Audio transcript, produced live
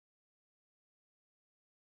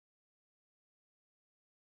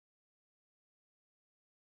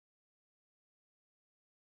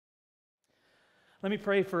Let me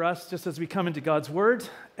pray for us just as we come into God's Word,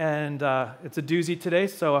 and it's a doozy today,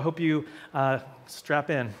 so I hope you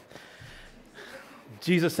strap in.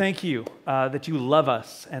 Jesus, thank you that you love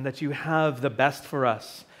us and that you have the best for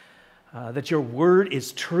us, that your Word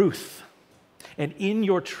is truth, and in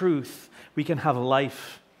your truth we can have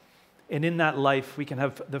life, and in that life we can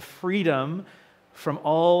have the freedom from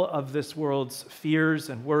all of this world's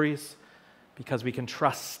fears and worries because we can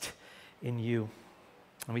trust in you.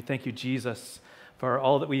 And we thank you, Jesus, for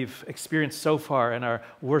all that we've experienced so far in our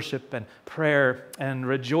worship and prayer and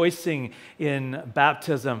rejoicing in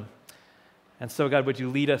baptism. And so, God, would you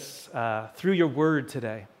lead us through your word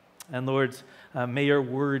today? And Lord, may your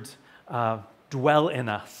word dwell in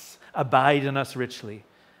us, abide in us richly.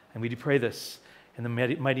 And we do pray this in the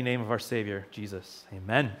mighty name of our Savior, Jesus.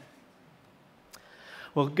 Amen.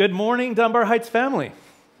 Well, good morning, Dunbar Heights family.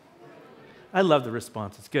 I love the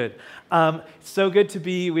response. It's good. It's so good to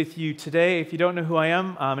be with you today. If you don't know who I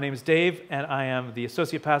am, my name is Dave, and I am the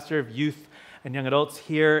Associate Pastor of Youth and Young Adults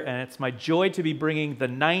here, and it's my joy to be bringing the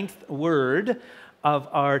 9th word of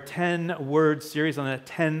our 10-word series on the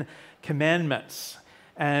 10 Commandments.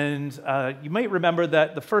 And you might remember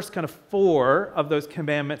that the first kind of 4 of those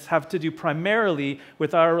commandments have to do primarily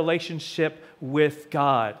with our relationship with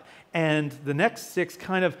God. And the next 6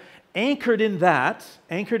 kind of anchored in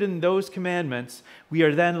those commandments, we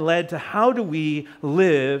are then led to how do we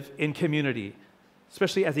live in community,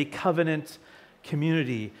 especially as a covenant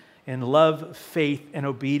community in love, faith, and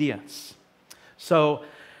obedience. So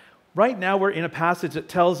right now we're in a passage that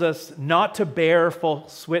tells us not to bear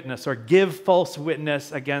false witness or give false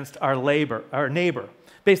witness against our neighbor.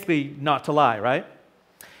 Basically, not to lie, right?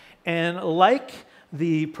 And like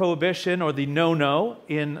the prohibition or the no-no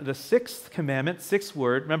in the 6th commandment, 6th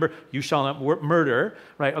word, remember, you shall not murder,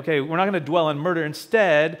 right? Okay, we're not going to dwell on murder.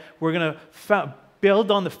 Instead, we're going to build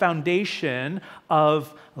on the foundation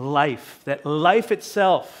of life, that life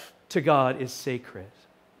itself to God is sacred.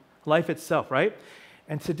 Life itself, right?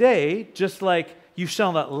 And today, just like you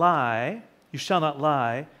shall not lie,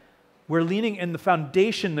 we're leaning in the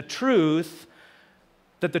foundation, the truth,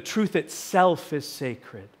 that the truth itself is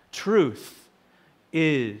sacred. Truth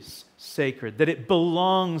is sacred, that it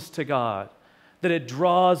belongs to God, that it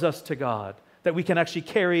draws us to God, that we can actually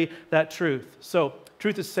carry that truth. So,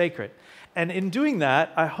 truth is sacred. And in doing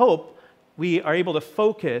that, I hope we are able to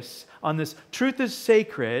focus on this truth is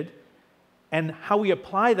sacred, and how we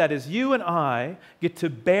apply that is you and I get to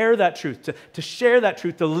bear that truth, to share that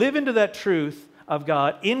truth, to live into that truth of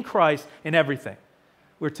God in Christ in everything.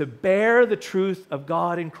 We're to bear the truth of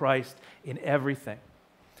God in Christ in everything.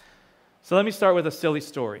 So let me start with a silly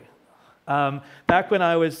story. Back when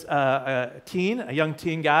I was a young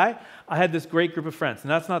teen guy, I had this great group of friends.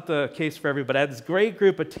 And that's not the case for everybody. I had this great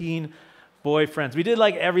group of teen boy friends. We did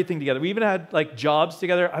like everything together. We even had like jobs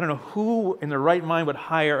together. I don't know who in their right mind would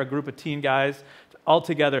hire a group of teen guys all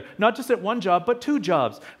together. Not just at one job, but 2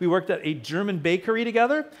 jobs. We worked at a German bakery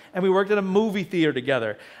together, and we worked at a movie theater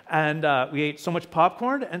together. And we ate so much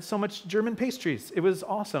popcorn and so much German pastries. It was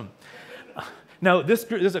awesome. Now, this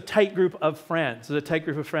is a tight group of friends.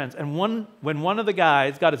 And when one of the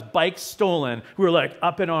guys got his bike stolen, we were like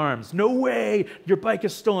up in arms. No way, your bike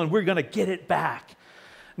is stolen. We're going to get it back.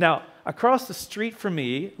 Now, across the street from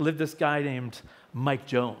me lived this guy named Mike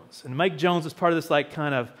Jones. And Mike Jones was part of this like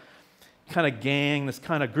kind of gang, this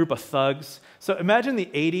kind of group of thugs. So imagine the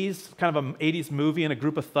 80s, kind of an 80s movie and a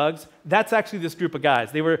group of thugs. That's actually this group of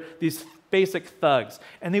guys. They were these basic thugs.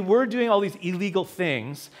 And they were doing all these illegal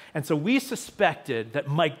things. And so we suspected that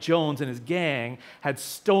Mike Jones and his gang had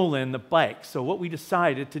stolen the bike. So what we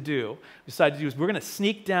decided to do is we're going to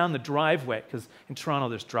sneak down the driveway, because in Toronto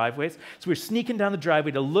there's driveways. So we're sneaking down the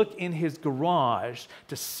driveway to look in his garage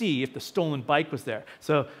to see if the stolen bike was there.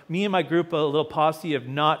 So me and my group, a little posse of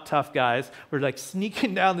not tough guys, were like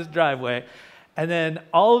sneaking down this driveway. And then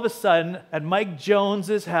all of a sudden, at Mike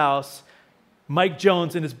Jones's house, Mike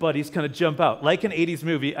Jones and his buddies kind of jump out, like an 80s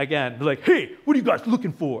movie again. They're like, hey, what are you guys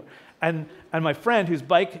looking for? And my friend who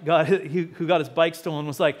got his bike stolen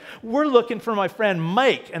was like, we're looking for my friend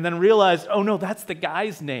Mike, and then realized, oh no, that's the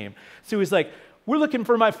guy's name. So he was like, we're looking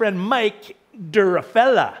for my friend Mike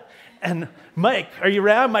Durafella. And Mike, are you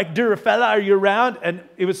around? Mike Durafella, are you around? And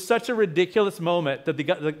it was such a ridiculous moment that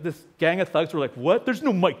this gang of thugs were like, what? There's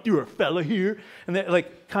no Mike Durafella here. And they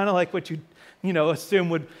like kind of like what you assume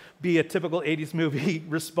would be a typical 80s movie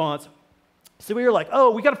response. So we were like,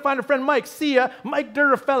 oh, we got to find our friend Mike. See ya, Mike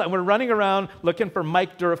Durafella. And we're running around looking for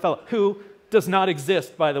Mike Durafella, who does not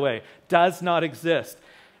exist, by the way. Does not exist.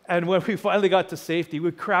 And when we finally got to safety,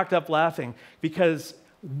 we cracked up laughing because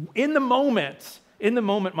in the moment, in the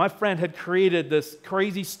moment, my friend had created this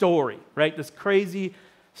crazy story, right? This crazy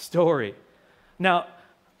story. Now,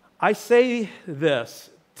 I say this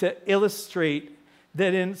to illustrate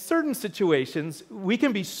that in certain situations, we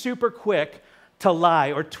can be super quick to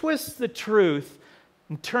lie or twist the truth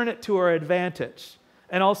and turn it to our advantage,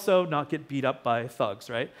 and also not get beat up by thugs,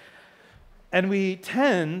 right? And we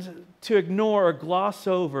tend to ignore or gloss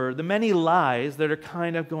over the many lies that are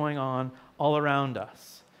kind of going on all around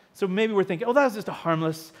us. So maybe we're thinking, oh, that was just a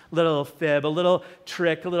harmless little fib, a little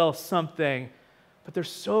trick, a little something. But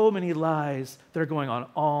there's so many lies that are going on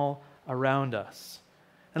all around us.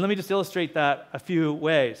 And let me just illustrate that a few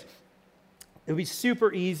ways. It would be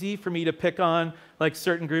super easy for me to pick on like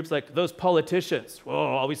certain groups, like those politicians, whoa,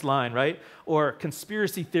 always lying, right? Or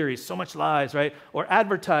conspiracy theories, so much lies, right? Or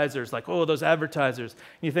advertisers, like, oh, those advertisers. And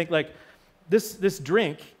you think like, this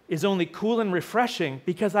drink is only cool and refreshing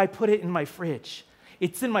because I put it in my fridge.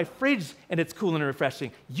 It's in my fridge and it's cool and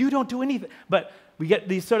refreshing. You don't do anything. But we get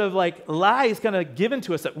these sort of like lies kind of given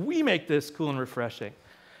to us that we make this cool and refreshing.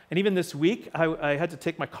 And even this week, I had to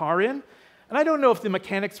take my car in. And I don't know if the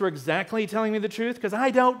mechanics were exactly telling me the truth because I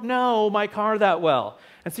don't know my car that well.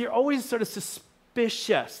 And so you're always sort of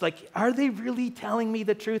suspicious. Like, are they really telling me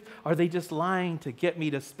the truth? Are they just lying to get me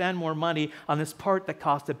to spend more money on this part that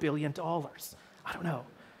cost $1 billion? I don't know.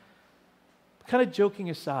 Kind of joking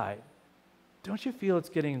aside, don't you feel it's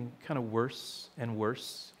getting kind of worse and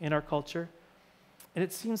worse in our culture? And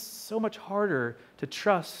it seems so much harder to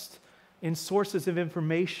trust in sources of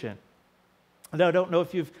information. Now, I don't know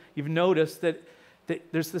if you've noticed that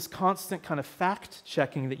there's this constant kind of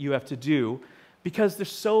fact-checking that you have to do because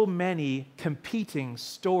there's so many competing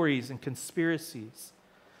stories and conspiracies.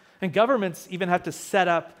 And governments even have to set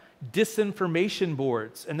up disinformation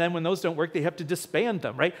boards, and then when those don't work, they have to disband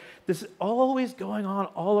them, right? This is always going on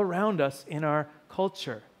all around us in our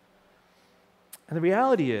culture. And the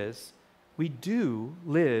reality is, we do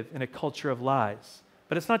live in a culture of lies,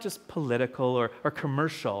 but it's not just political or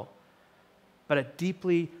commercial, but at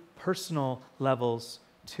deeply personal levels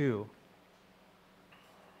too.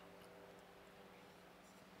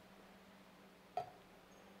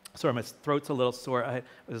 Sorry, my throat's a little sore. I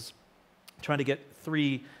was trying to get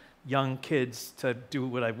 3 young kids to do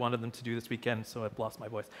what I wanted them to do this weekend, so I've lost my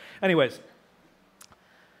voice. Anyways,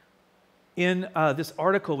 in this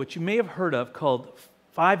article, which you may have heard of, called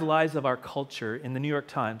 5 Lies of Our Culture in the New York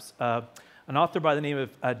Times, an author by the name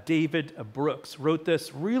of David Brooks wrote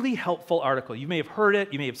this really helpful article. You may have heard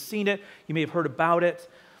it, you may have seen it, you may have heard about it.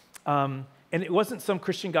 And it wasn't some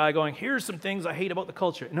Christian guy going, here's some things I hate about the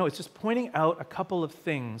culture. No, it's just pointing out a couple of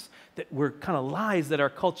things that were kind of lies that our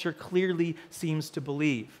culture clearly seems to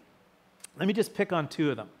believe. Let me just pick on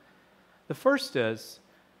 2 of them. The first is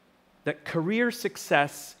that career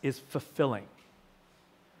success is fulfilling.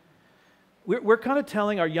 We're kind of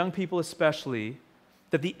telling our young people especially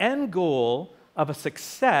that the end goal of a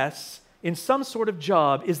success in some sort of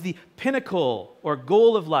job is the pinnacle or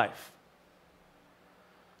goal of life.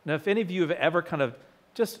 Now, if any of you have ever kind of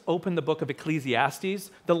just opened the book of Ecclesiastes,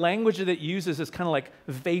 the language that it uses is kind of like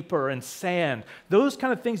vapor and sand. Those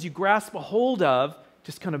kind of things you grasp a hold of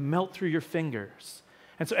just kind of melt through your fingers.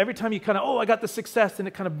 And so every time you kind of, oh, I got the success, and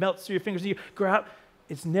it kind of melts through your fingers, and you grab,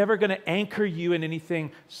 it's never going to anchor you in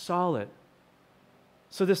anything solid.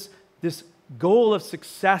 So this goal of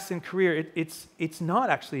success in career, it's not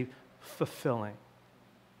actually fulfilling.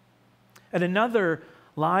 And another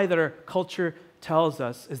lie that our culture tells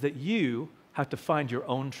us is that you have to find your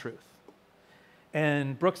own truth.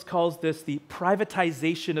 And Brooks calls this the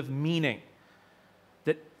privatization of meaning,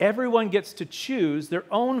 that everyone gets to choose their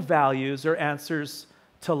own values or answers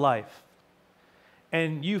to life.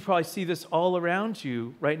 And you probably see this all around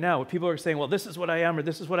you right now, where people are saying, well, this is what I am, or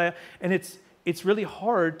this is what I am. And it's really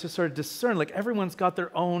hard to sort of discern, like everyone's got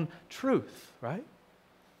their own truth, right?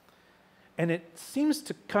 And it seems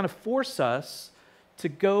to kind of force us to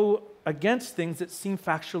go against things that seem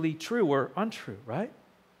factually true or untrue, right?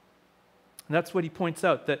 And that's what he points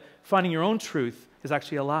out, that finding your own truth is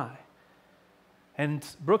actually a lie. And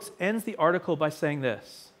Brooks ends the article by saying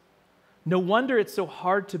this: no wonder it's so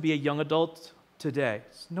hard to be a young adult today.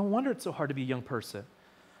 No wonder it's so hard to be a young person.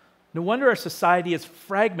 No wonder our society is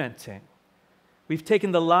fragmenting. We've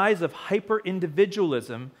taken the lies of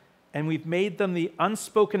hyper-individualism and we've made them the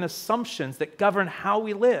unspoken assumptions that govern how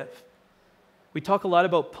we live. We talk a lot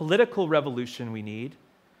about political revolution we need.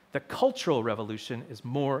 The cultural revolution is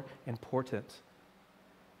more important.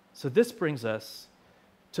 So this brings us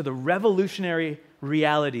to the revolutionary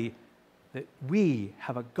reality that we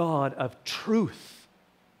have a God of truth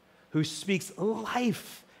who speaks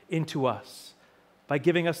life into us by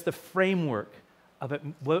giving us the framework of it,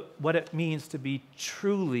 what it means to be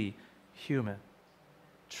truly human.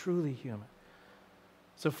 Truly human.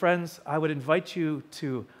 So friends, I would invite you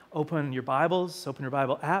to open your Bibles, open your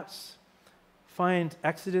Bible apps, find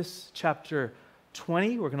Exodus chapter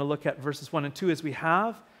 20. We're going to look at verses 1 and 2 as we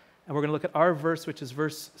have, and we're going to look at our verse, which is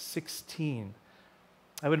verse 16.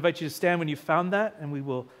 I would invite you to stand when you found that, and we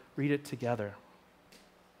will read it together.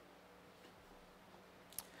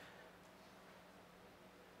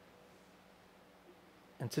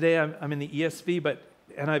 And today I'm in the ESV, but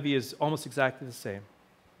NIV is almost exactly the same.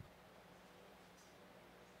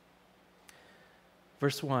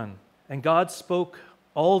 Verse 1, and God spoke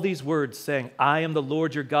all these words, saying, I am the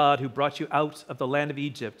Lord your God who brought you out of the land of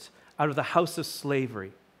Egypt, out of the house of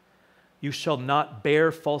slavery. You shall not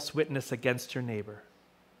bear false witness against your neighbor.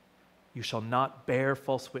 You shall not bear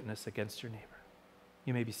false witness against your neighbor.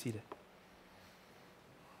 You may be seated.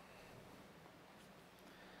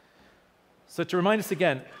 So to remind us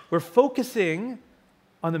again, we're focusing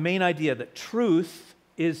on the main idea that truth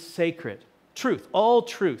is sacred. Truth, all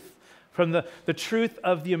truth. From the truth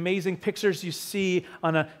of the amazing pictures you see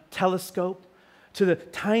on a telescope, to the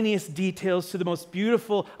tiniest details, to the most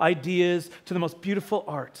beautiful ideas, to the most beautiful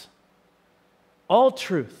art. All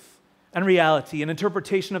truth and reality and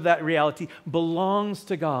interpretation of that reality belongs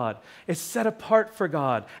to God, is set apart for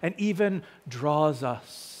God, and even draws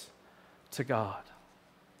us to God.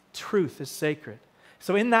 Truth is sacred.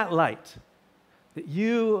 So in that light, that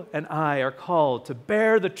you and I are called to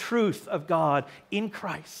bear the truth of God in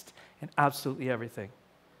Christ in absolutely everything.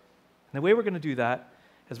 And the way we're going to do that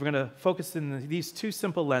is we're going to focus in these two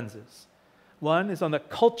simple lenses. One is on the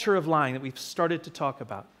culture of lying that we've started to talk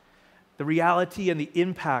about, the reality and the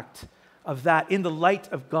impact of that in the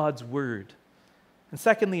light of God's word. And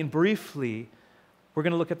secondly, and briefly, we're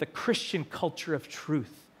going to look at the Christian culture of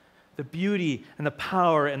truth, the beauty and the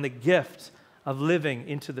power and the gift of living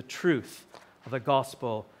into the truth of the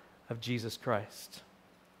gospel of Jesus Christ.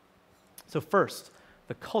 So first,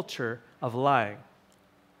 the culture of lying.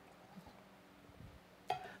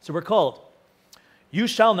 So we're called, you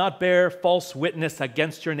shall not bear false witness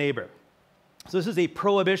against your neighbor. So this is a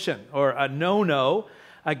prohibition or a no-no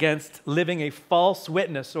against living a false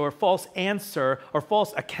witness or false answer or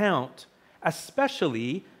false account,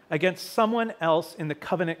 especially against someone else in the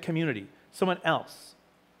covenant community, someone else.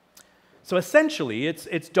 So essentially,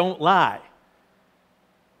 it's don't lie.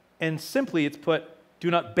 And simply, it's put,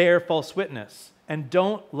 do not bear false witness, and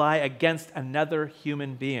don't lie against another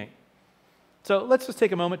human being. So let's just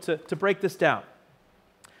take a moment to break this down.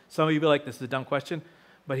 Some of you will be like, this is a dumb question,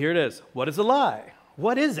 but here it is. What is a lie?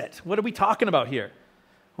 What is it? What are we talking about here?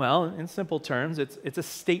 Well, in simple terms, it's a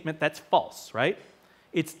statement that's false, right?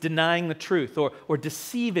 It's denying the truth or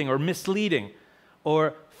deceiving or misleading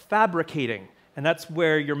or fabricating. And that's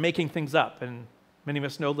where you're making things up. And many of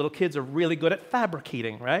us know little kids are really good at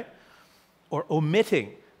fabricating, right? Or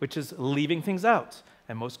omitting, which is leaving things out.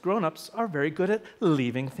 And most grown-ups are very good at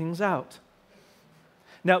leaving things out.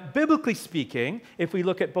 Now, biblically speaking, if we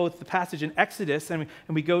look at both the passage in Exodus and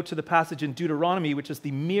we go to the passage in Deuteronomy, which is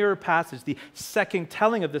the mirror passage, the second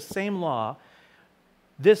telling of the same law,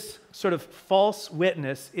 this sort of false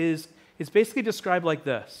witness is basically described like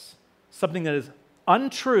this: something that is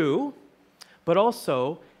untrue, but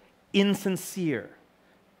also insincere.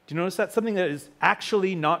 Do you notice that? Something that is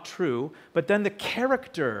actually not true, but then the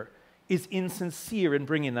character is insincere in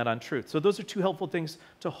bringing that untruth. So those are two helpful things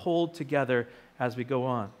to hold together as we go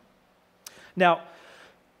on. Now,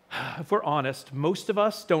 if we're honest, most of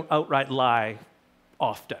us don't outright lie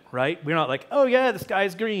often, right? We're not like, oh yeah, the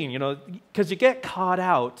sky's green, because you get caught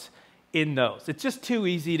out in those. It's just too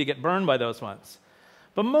easy to get burned by those ones.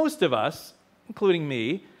 But most of us, including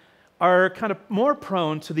me, are kind of more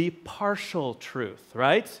prone to the partial truth,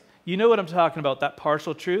 right? You know what I'm talking about, that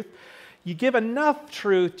partial truth. You give enough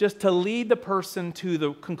truth just to lead the person to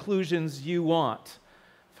the conclusions you want.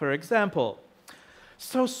 For example,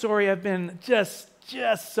 so sorry I've been just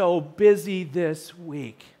so busy this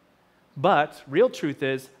week. But real truth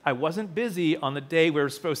is, I wasn't busy on the day we were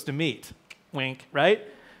supposed to meet. Wink, right?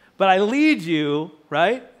 But I lead you,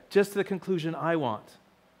 right, just to the conclusion I want.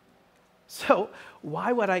 So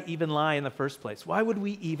why would I even lie in the first place? Why would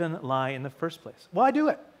we even lie in the first place? Why do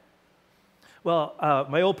it? Well,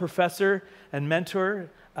 my old professor and mentor,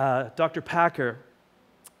 Dr. Packer,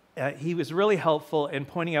 he was really helpful in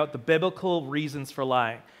pointing out the biblical reasons for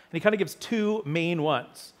lying. And he kind of gives two main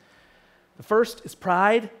ones. The first is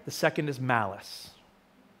pride. The second is malice.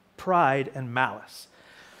 Pride and malice.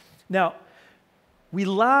 Now, we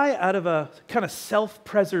lie out of a kind of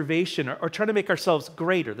self-preservation or trying to make ourselves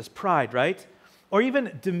greater, this pride, right? Or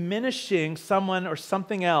even diminishing someone or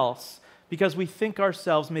something else because we think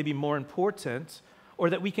ourselves may be more important, or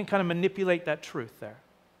that we can kind of manipulate that truth there.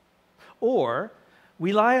 Or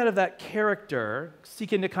we lie out of that character,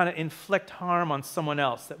 seeking to kind of inflict harm on someone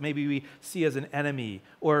else that maybe we see as an enemy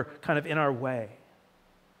or kind of in our way.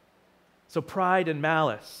 So pride and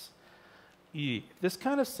malice. This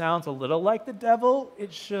kind of sounds a little like the devil.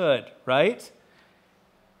 It should, right?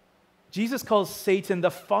 Jesus calls Satan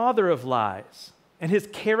the father of lies, and his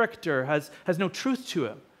character has no truth to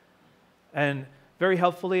him. And very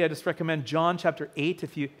helpfully, I just recommend John chapter 8.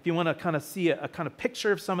 If you want to kind of see a kind of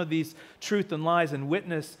picture of some of these truth and lies and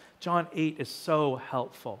witness, John 8 is so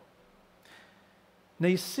helpful. Now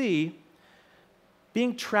you see,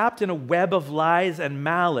 being trapped in a web of lies and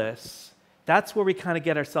malice, that's where we kind of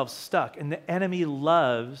get ourselves stuck. And the enemy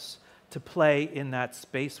loves to play in that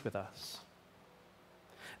space with us.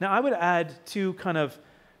 Now I would add two kind of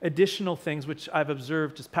additional things which I've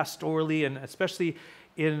observed just pastorally and especially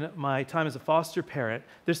in my time as a foster parent.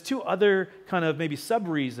 There's two other kind of maybe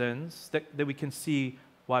sub-reasons that we can see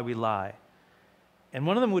why we lie. And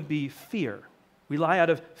one of them would be fear. We lie out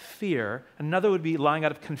of fear. Another would be lying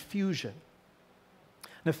out of confusion.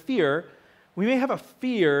 Now fear, we may have a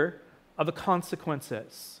fear of the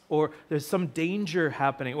consequences, or there's some danger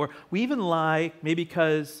happening, or we even lie maybe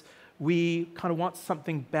because we kind of want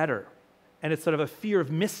something better, and it's sort of a fear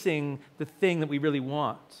of missing the thing that we really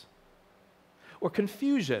want. Or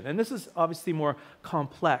confusion, and this is obviously more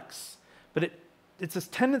complex, but it's this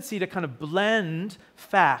tendency to kind of blend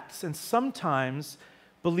facts and sometimes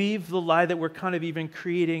believe the lie that we're kind of even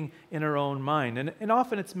creating in our own mind, and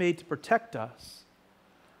often it's made to protect us.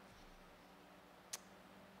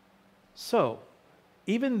 So,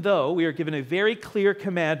 even though we are given a very clear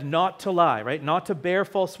command not to lie, right, not to bear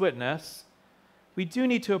false witness, we do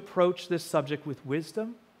need to approach this subject with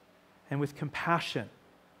wisdom and with compassion,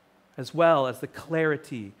 as well as the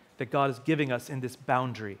clarity that God is giving us in this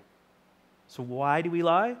boundary. So why do we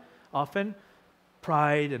lie? Often,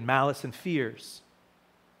 pride and malice and fears.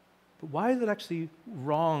 But why is it actually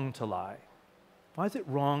wrong to lie? Why is it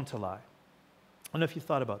wrong to lie? I don't know if you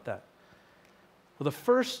thought about that. Well, the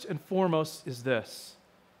first and foremost is this,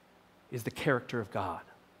 is the character of God.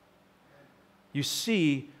 You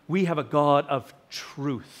see, we have a God of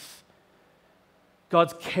truth.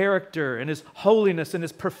 God's character and his holiness and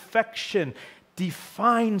his perfection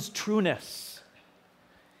defines trueness.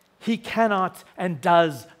 He cannot and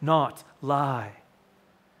does not lie.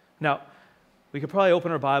 Now, we could probably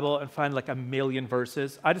open our Bible and find like a million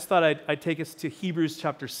verses. I just thought I'd take us to Hebrews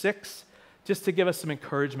chapter 6 just to give us some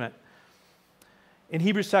encouragement. In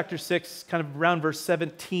Hebrews chapter 6, kind of around verse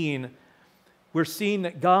 17, we're seeing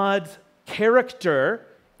that God's character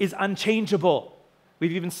is unchangeable.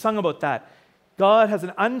 We've even sung about that. God has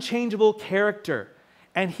an unchangeable character,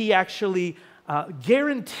 and he actually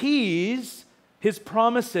guarantees his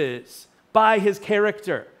promises by his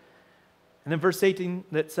character. And then verse 18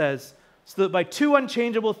 that says, so that by two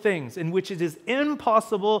unchangeable things in which it is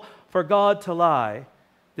impossible for God to lie,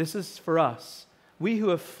 this is for us, we who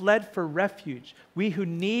have fled for refuge, we who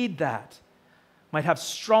need that, might have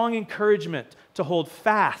strong encouragement to hold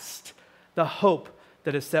fast the hope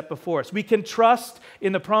that is set before us. We can trust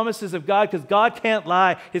in the promises of God because God can't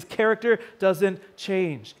lie. His character doesn't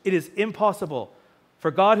change. It is impossible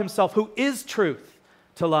for God himself, who is truth,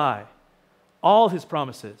 to lie. All his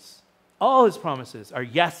promises are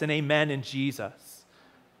yes and amen in Jesus.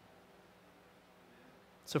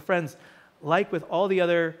 So friends, like with all the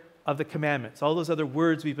other of the commandments, all those other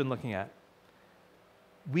words we've been looking at,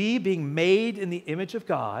 we being made in the image of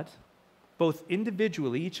God, both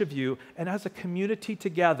individually, each of you, and as a community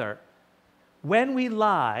together, when we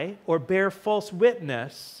lie or bear false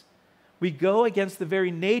witness, we go against the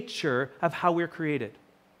very nature of how we're created.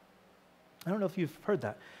 I don't know if you've heard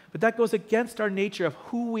that, but that goes against our nature of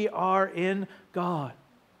who we are in God.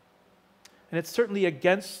 And it's certainly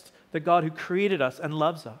against the God who created us and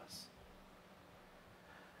loves us.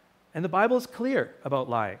 And the Bible is clear about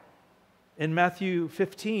lying. In Matthew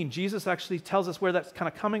 15, Jesus actually tells us where that's kind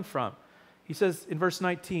of coming from. He says in verse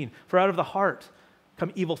 19, for out of the heart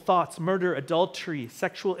come evil thoughts, murder, adultery,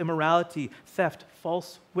 sexual immorality, theft,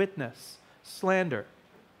 false witness, slander.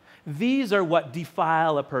 These are what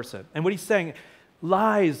defile a person. And what he's saying,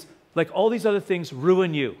 lies, like all these other things,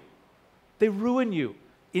 ruin you. They ruin you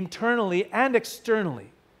internally and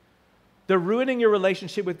externally. They're ruining your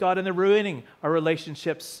relationship with God, and they're ruining our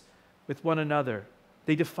relationships with one another.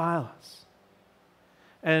 They defile us.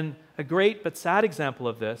 And a great but sad example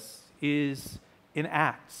of this is in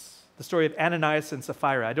Acts, the story of Ananias and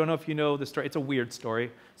Sapphira. I don't know if you know the story. It's a weird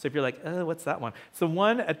story. So if you're like, what's that one? It's the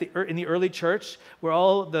one in the early church where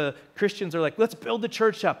all the Christians are like, let's build the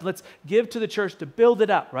church up. Let's give to the church to build it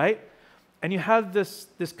up, right? And you have this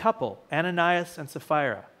couple, Ananias and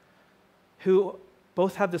Sapphira, who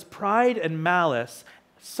both have this pride and malice,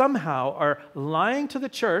 somehow are lying to the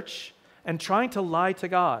church and trying to lie to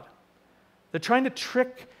God. They're trying to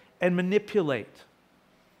trick and manipulate.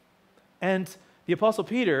 And the Apostle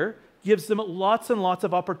Peter gives them lots and lots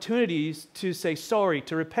of opportunities to say sorry,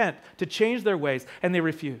 to repent, to change their ways, and they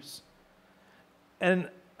refuse. And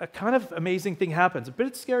a kind of amazing thing happens, a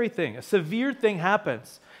bit scary thing, a severe thing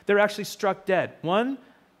happens. They're actually struck dead, one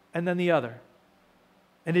and then the other.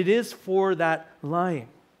 And it is for that lying.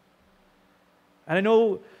 And I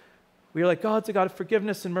know we're like, God's a God of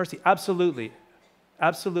forgiveness and mercy. Absolutely.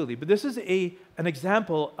 Absolutely. But this is an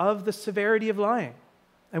example of the severity of lying.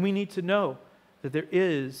 And we need to know that there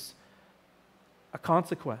is a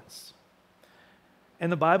consequence.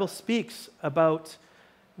 And the Bible speaks about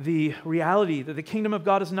the reality that the kingdom of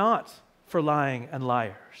God is not for lying and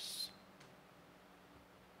liars.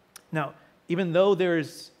 Now, even though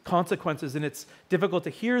there's consequences and it's difficult to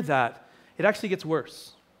hear that, it actually gets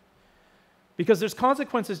worse. Because there's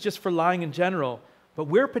consequences just for lying in general, but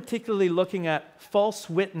we're particularly looking at false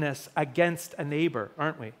witness against a neighbor,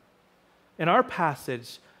 aren't we? In our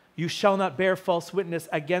passage, you shall not bear false witness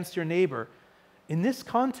against your neighbor. In this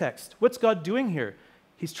context, what's God doing here?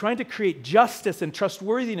 He's trying to create justice and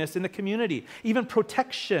trustworthiness in the community, even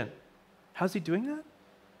protection. How's he doing that?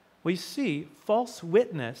 Well, you see, false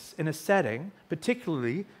witness in a setting,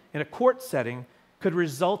 particularly in a court setting, could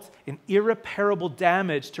result in irreparable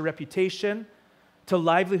damage to reputation, to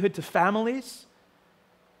livelihood, to families,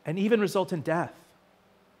 and even result in death.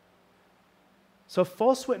 So if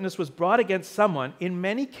false witness was brought against someone, in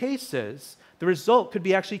many cases, the result could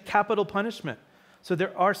be actually capital punishment. So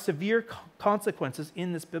there are severe consequences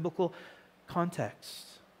in this biblical context.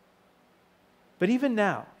 But even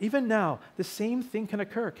now, the same thing can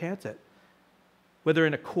occur, can't it? Whether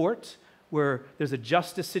in a court where there's a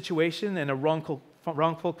justice situation and a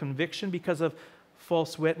wrongful conviction because of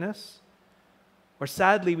false witness, or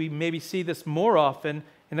sadly, we maybe see this more often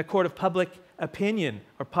in the court of public opinion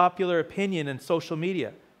or popular opinion in social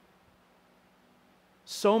media.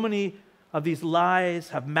 So many of these lies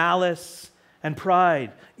have malice and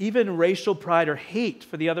pride, even racial pride or hate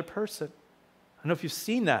for the other person. I don't know if you've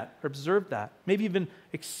seen that or observed that, maybe even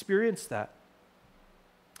experienced that.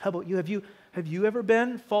 How about you? Have you ever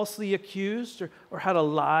been falsely accused or had a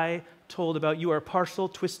lie told about you or a partial,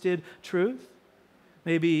 twisted truth?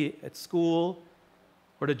 Maybe at school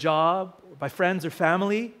or at a job, or by friends or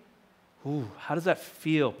family? Ooh, how does that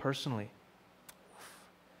feel personally?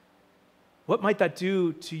 What might that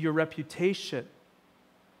do to your reputation?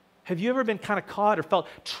 Have you ever been kind of caught or felt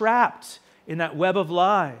trapped in that web of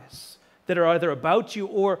lies that are either about you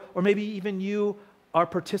or maybe even you are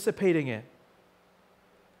participating in?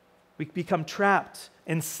 We become trapped,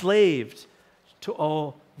 enslaved to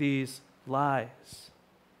all these lies.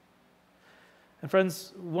 And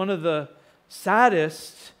friends, one of the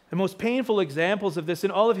saddest and most painful examples of this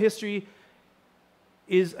in all of history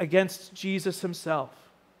is against Jesus himself.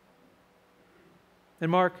 In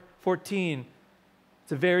Mark 14,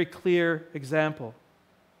 it's a very clear example.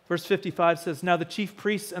 Verse 55 says, "Now the chief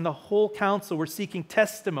priests and the whole council were seeking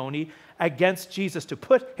testimony against Jesus to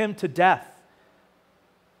put him to death,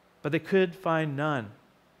 but they could find none.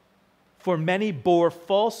 For many bore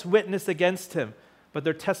false witness against him, but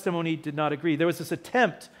their testimony did not agree." There was this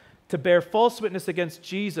attempt to bear false witness against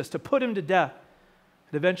Jesus, to put him to death.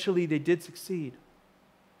 And eventually they did succeed.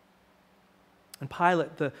 And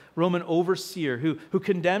Pilate, the Roman overseer who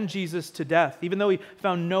condemned Jesus to death, even though he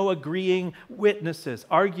found no agreeing witnesses,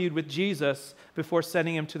 argued with Jesus before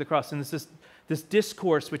sending him to the cross. And this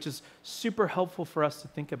discourse, which is super helpful for us to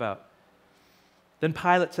think about. Then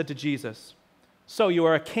Pilate said to Jesus, "So you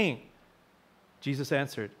are a king?" Jesus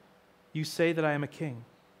answered, "You say that I am a king.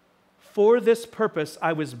 For this purpose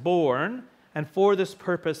I was born, and for this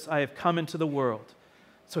purpose I have come into the world."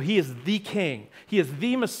 So he is the king. He is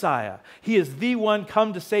the Messiah. He is the one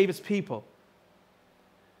come to save his people.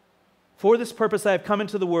 "For this purpose I have come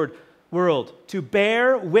into the world, to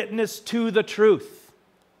bear witness to the truth."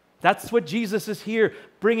 That's what Jesus is here,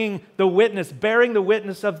 bringing the witness, bearing the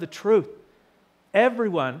witness of the truth.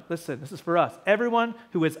 Everyone, listen, this is for us. Everyone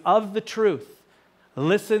who is of the truth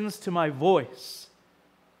listens to my voice.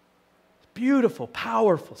 Beautiful,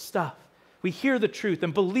 powerful stuff. We hear the truth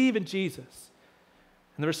and believe in Jesus.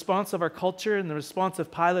 And the response of our culture and the response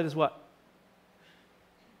of Pilate is what?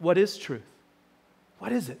 What is truth?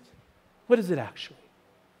 What is it? What is it actually?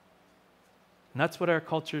 And that's what our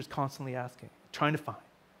culture is constantly asking, trying to find.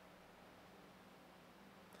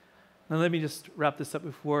 Now let me just wrap this up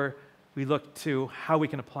before we look to how we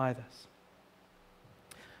can apply this.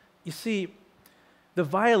 You see, the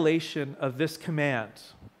violation of this command,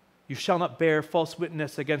 you shall not bear false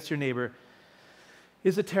witness against your neighbor,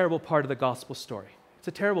 is a terrible part of the gospel story. It's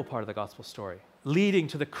a terrible part of the gospel story, leading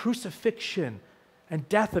to the crucifixion and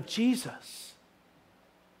death of Jesus.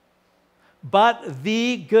 But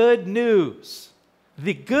the good news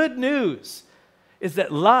is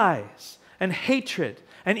that lies and hatred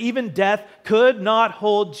and even death could not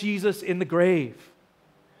hold Jesus in the grave.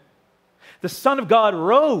 The Son of God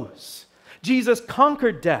rose. Jesus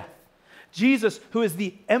conquered death. Jesus, who is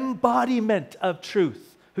the embodiment of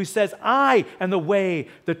truth, who says, I am the way,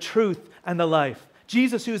 the truth, and the life.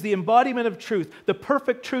 Jesus, who is the embodiment of truth, the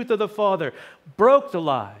perfect truth of the Father, broke the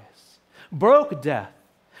lies, broke death,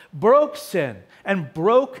 broke sin, and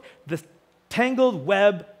broke the tangled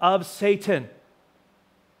web of Satan.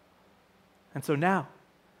 And so now,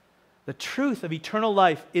 the truth of eternal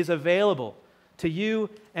life is available to you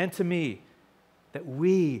and to me, that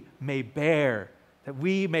we may bear, that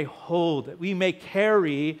we may hold, that we may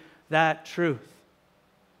carry that truth.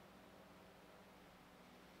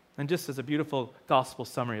 And just as a beautiful gospel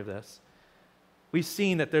summary of this, we've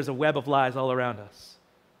seen that there's a web of lies all around us.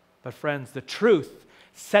 But friends, the truth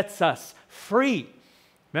sets us free.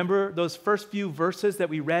 Remember those first few verses that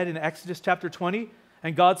we read in Exodus chapter 20?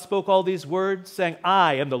 And God spoke all these words, saying,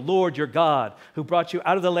 I am the Lord your God, who brought you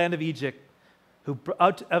out of the land of Egypt,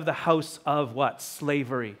 out of the house of what?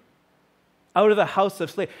 Slavery. Out of the house of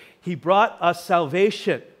slavery. He brought us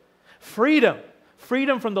salvation, freedom.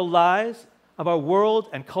 Freedom from the lies of our world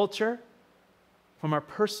and culture, from our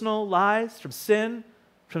personal lies, from sin,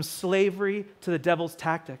 from slavery to the devil's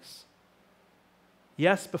tactics.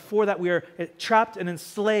 Yes, before that we are trapped and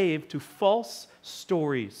enslaved to false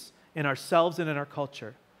stories in ourselves and in our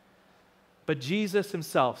culture. But Jesus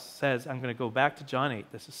himself says, I'm going to go back to John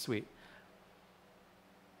 8. This is sweet.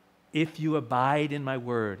 If you abide in my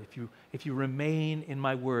word, if you remain in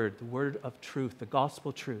my word, the word of truth, the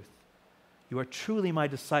gospel truth, you are truly my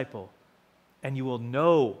disciple, and you will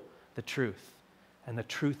know the truth, and the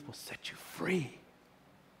truth will set you free.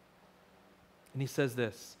 And he says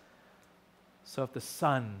this, so if the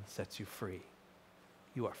Son sets you free,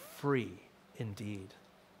 you are free indeed.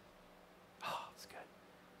 Oh, that's good.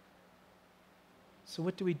 So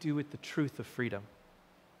what do we do with the truth of freedom?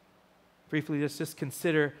 Briefly, let's just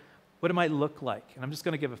consider what it might look like. And I'm just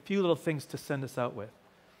going to give a few little things to send us out with.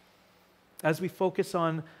 As we focus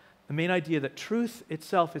on the main idea that truth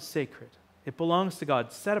itself is sacred. It belongs to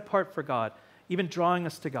God, set apart for God, even drawing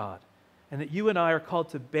us to God. And that you and I are called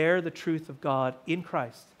to bear the truth of God in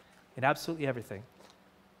Christ in absolutely everything.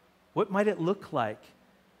 What might it look like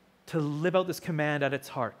to live out this command at its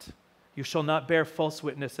heart? You shall not bear false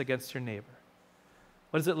witness against your neighbor.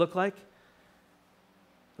 What does it look like?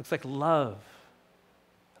 It looks like love.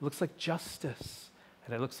 It looks like justice.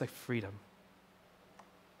 And it looks like freedom.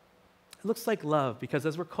 It looks like love because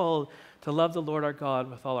as we're called to love the Lord our God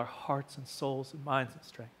with all our hearts and souls and minds and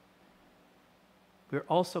strength, we're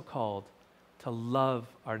also called to love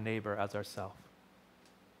our neighbor as ourselves.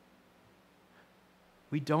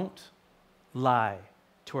 We don't lie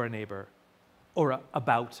to our neighbor or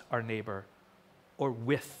about our neighbor or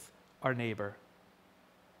with our neighbor,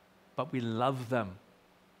 but we love them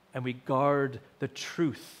and we guard the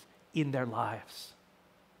truth in their lives.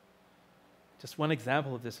 Just one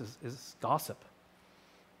example of this is gossip.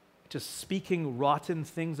 Just speaking rotten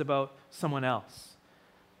things about someone else.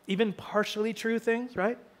 Even partially true things,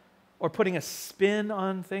 right? Or putting a spin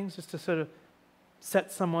on things just to sort of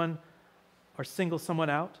set someone or single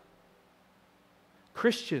someone out.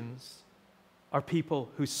 Christians are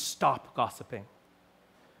people who stop gossiping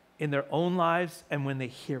in their own lives and when they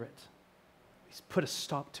hear it. We put a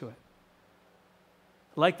stop to it.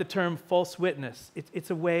 Like the term false witness, it's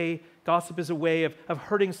a way, gossip is a way of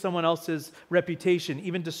hurting someone else's reputation,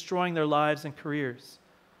 even destroying their lives and careers.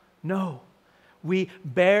 No, we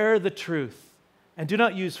bear the truth and do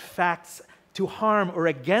not use facts to harm or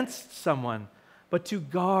against someone, but to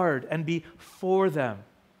guard and be for them,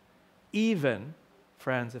 even,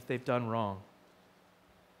 friends, if they've done wrong.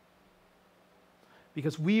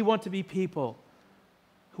 Because we want to be people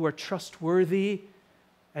who are trustworthy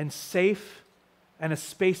and safe and a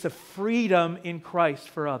space of freedom in Christ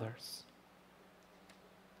for others.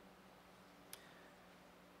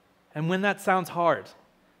 And when that sounds hard,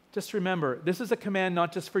 just remember, this is a command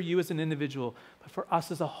not just for you as an individual, but for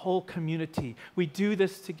us as a whole community. We do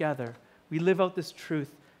this together. We live out this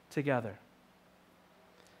truth together.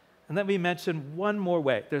 And let me mention one more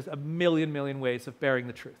way. There's a million ways of bearing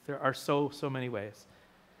the truth. There are so many ways.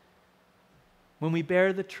 When we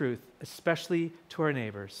bear the truth, especially to our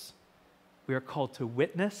neighbors, we are called to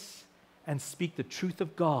witness and speak the truth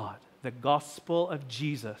of God, the gospel of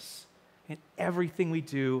Jesus, in everything we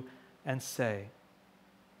do and say.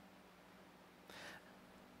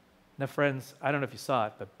 Now, friends, I don't know if you saw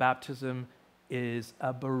it, but baptism is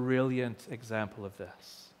a brilliant example of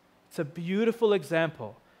this. It's a beautiful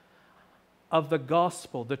example of the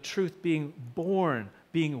gospel, the truth being born,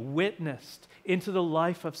 being witnessed into the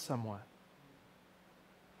life of someone.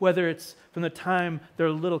 Whether it's from the time they're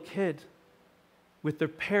a little kid with their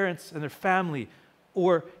parents and their family,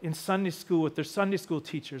 or in Sunday school with their Sunday school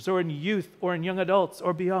teachers, or in youth, or in young adults,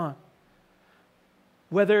 or beyond.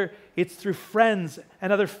 Whether it's through friends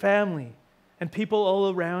and other family and people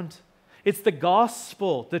all around. It's the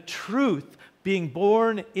gospel, the truth being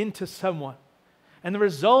born into someone. And the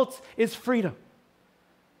result is freedom.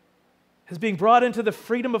 Is being brought into the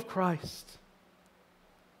freedom of Christ.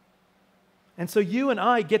 And so you and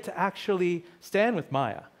I get to actually stand with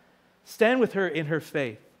Maya, stand with her in her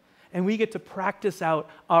faith, and we get to practice out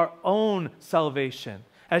our own salvation.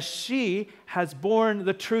 As she has borne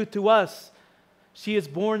the truth to us, she has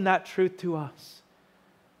borne that truth to us.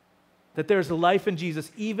 That there's a life in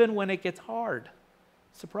Jesus even when it gets hard.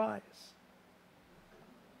 Surprise.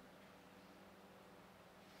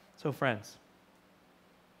 So friends,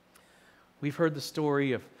 we've heard the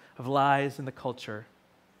story of lies in the culture,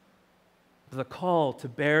 the call to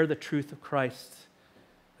bear the truth of Christ,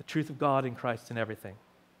 the truth of God in Christ in everything.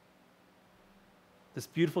 This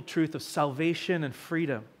beautiful truth of salvation and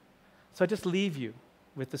freedom. So I just leave you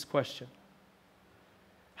with this question.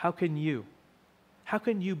 How can you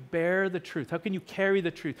bear the truth? How can you carry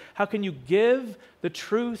the truth? How can you give the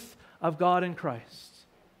truth of God in Christ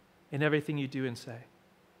in everything you do and say?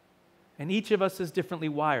 And each of us is differently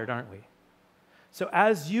wired, aren't we? So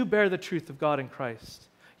as you bear the truth of God in Christ,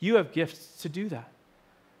 you have gifts to do that.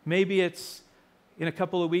 Maybe it's in a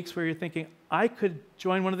couple of weeks where you're thinking, I could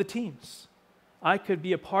join one of the teams. I could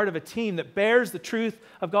be a part of a team that bears the truth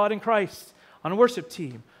of God in Christ on a worship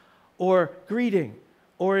team, or greeting,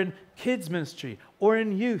 or in kids ministry, or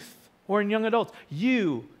in youth, or in young adults.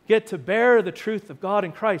 You get to bear the truth of God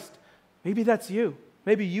in Christ. Maybe that's you.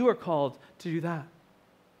 Maybe you are called to do that.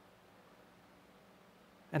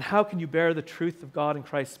 And how can you bear the truth of God in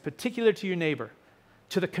Christ, particular to your neighbor,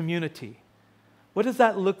 to the community? What does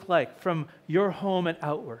that look like from your home and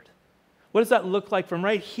outward? What does that look like from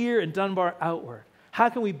right here in Dunbar outward? How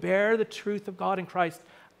can we bear the truth of God in Christ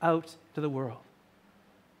out to the world?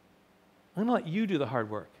 I'm going to let you do the hard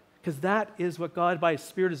work, because that is what God by His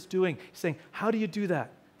Spirit is doing. He's saying, how do you do that?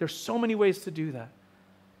 There's so many ways to do that.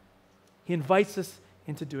 He invites us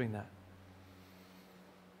into doing that.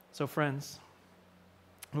 So friends,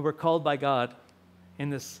 we're called by God in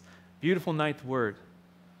this beautiful ninth word.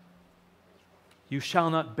 You shall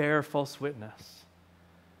not bear false witness.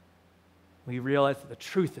 We realize that the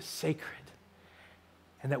truth is sacred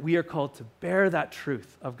and that we are called to bear that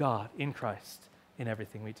truth of God in Christ in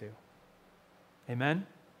everything we do. Amen?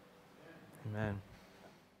 Amen.